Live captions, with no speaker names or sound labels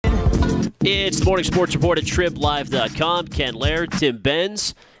It's the Morning Sports Report at TribLIVE.com. Ken Laird, Tim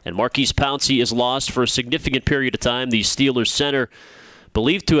Benz, and Maurkice Pouncey is lost for a significant period of time. The Steelers center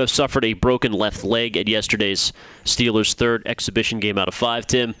believed to have suffered a broken left leg at yesterday's Steelers' third exhibition game out of 5,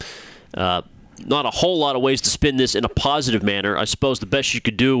 Tim. Not a whole lot of ways to spin this in a positive manner. I suppose the best you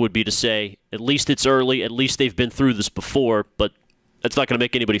could do would be to say, at least it's early, at least they've been through this before, but that's not going to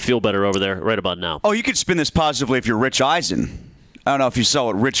make anybody feel better over there right about now. Oh, you could spin this positively if you're Rich Eisen. I don't know if you saw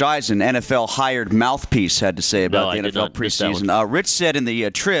what Rich Eisen, NFL-hired mouthpiece, had to say about the NFL preseason. Rich said in the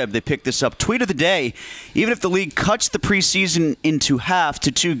Trib, they picked this up, tweet of the day, even if the league cuts the preseason into half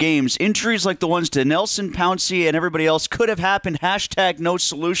to 2 games, injuries like the ones to Nelson, Pouncey, and everybody else could have happened. # no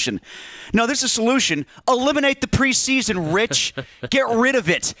solution. No, there's a solution. Eliminate the preseason, Rich. Get rid of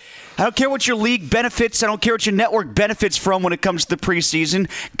it. I don't care what your league benefits. I don't care what your network benefits from when it comes to the preseason.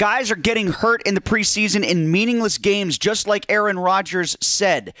 Guys are getting hurt in the preseason in meaningless games, just like Aaron Rodgers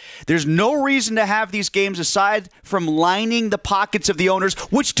said. There's no reason to have these games aside from lining the pockets of the owners,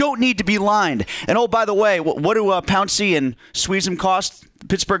 which don't need to be lined. And oh, by the way, what do Pouncey and Sweezum cost the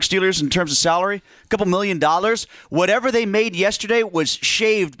Pittsburgh Steelers in terms of salary? A couple $1 million. Whatever they made yesterday was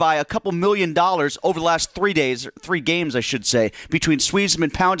shaved by a couple $1 million over the last 3 days, or 3 games, I should say, between Sweezum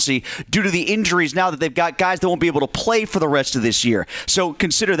and Pouncey due to the injuries now that they've got guys that won't be able to play for the rest of this year. So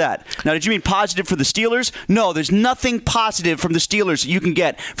consider that. Now, did you mean positive for the Steelers? No, there's nothing positive from the Steelers that you can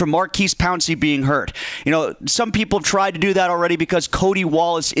get from Maurkice Pouncey being hurt. You know, some people have tried to do that already because Cody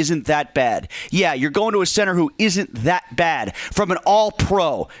Wallace isn't that bad. Yeah, you're going to a center who isn't that bad. From an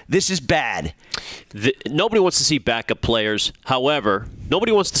all-pro, this is bad. Nobody wants to see backup players. However,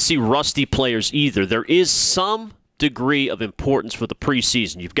 nobody wants to see rusty players either. There is some degree of importance for the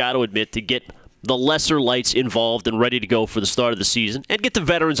preseason, you've got to admit, to get the lesser lights involved and ready to go for the start of the season, and get the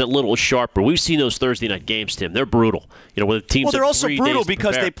veterans a little sharper. We've seen those Thursday night games, Tim. They're brutal. You know, when the teams they're also brutal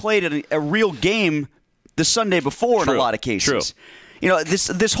because they played a real game the Sunday before in a lot of cases. True. You know,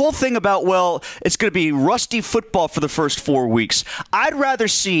 this whole thing about, well, it's going to be rusty football for the first 4 weeks. I'd rather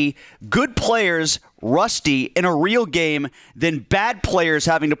see good players rusty in a real game than bad players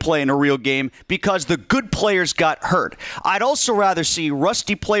having to play in a real game because the good players got hurt. I'd also rather see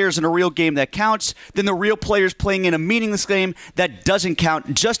rusty players in a real game that counts than the real players playing in a meaningless game that doesn't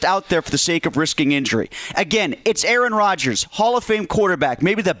count, just out there for the sake of risking injury. Again, it's Aaron Rodgers, Hall of Fame quarterback,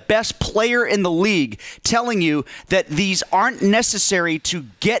 maybe the best player in the league, telling you that these aren't necessary to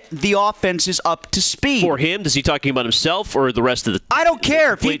get the offenses up to speed. For him, is he talking about himself or the rest of the I don't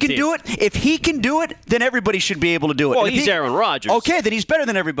care. If he can do it, then everybody should be able to do it. Well, he's Aaron Rodgers. Okay, then he's better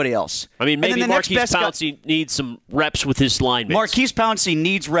than everybody else. I mean, maybe Maurkice Pouncey needs some reps with his line mates. Maurkice Pouncey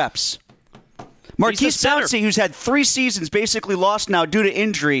needs reps. Maurkice Pouncey, who's had 3 seasons basically lost now due to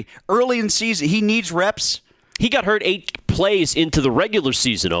injury early in season, he needs reps. He got hurt 8 plays into the regular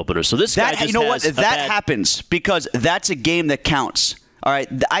season opener, so this guy just you know what? That happens because that's a game that counts. All right,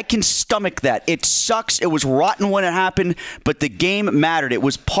 I can stomach that. It sucks. It was rotten when it happened, but the game mattered. It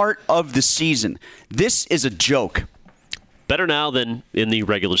was part of the season. This is a joke. Better now than in the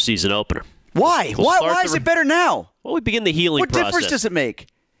regular season opener. Why? Why is it better now? Well, we begin the healing process. What difference does it make?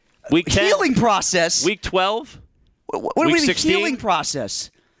 Week 10? Healing process? Week 12? What do we mean healing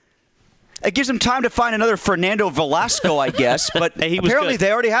process? It gives them time to find another Fernando Velasco, I guess, but hey, apparently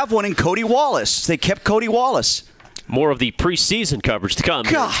they already have one in Cody Wallace. They kept Cody Wallace. More of the preseason coverage to come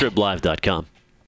at TribLIVE.com.